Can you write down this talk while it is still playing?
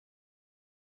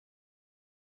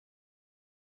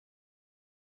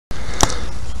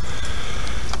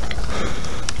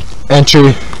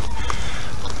entry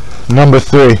number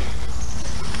 3.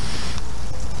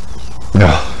 No.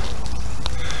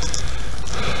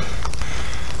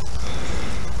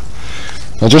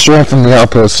 I just ran from the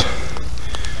outpost,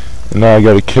 and now I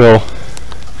gotta kill,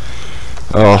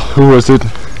 who was it?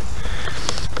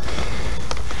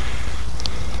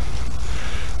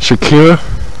 Shakira?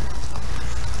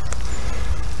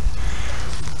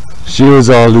 She was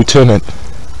a lieutenant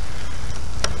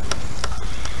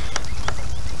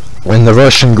in the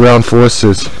Russian ground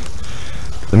forces,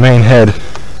 the main head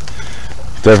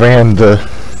that ran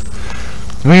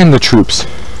the troops.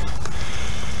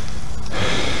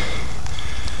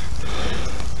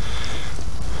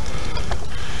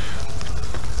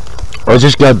 I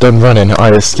just got done running.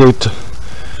 I escaped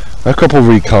a couple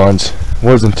recons.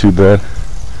 Wasn't too bad.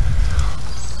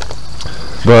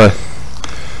 But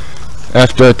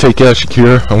after I take out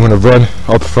Shakir, I'm gonna run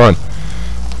up front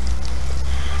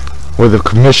where the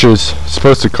commissioner's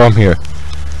supposed to come here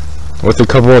with a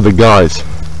couple of the guys.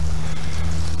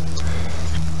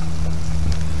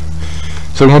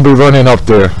 So I'm gonna be running up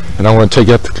there, and I'm gonna take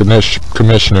out the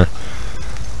commissioner.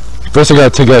 First I gotta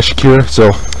take out Shakir,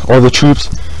 so all the troops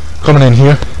coming in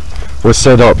here was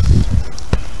set up,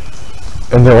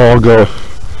 and they'll all go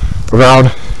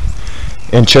around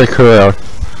and check her out,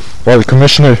 while the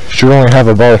commissioner should only have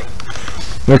about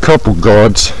a couple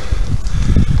guards.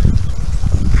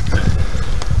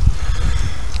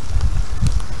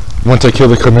 Once I kill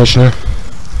the commissioner,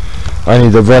 I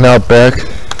need to run out back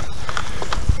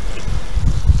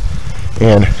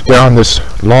and down this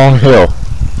long hill,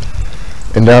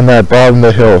 and down that bottom of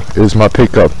the hill is my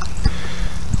pickup.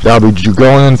 I'll be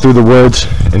going in through the woods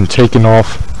and taking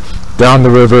off down the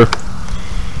river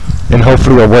and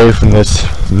hopefully away from this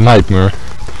nightmare.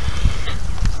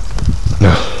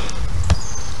 No.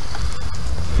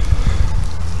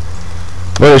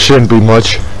 But it shouldn't be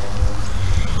much.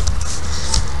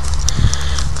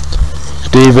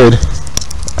 David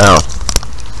out.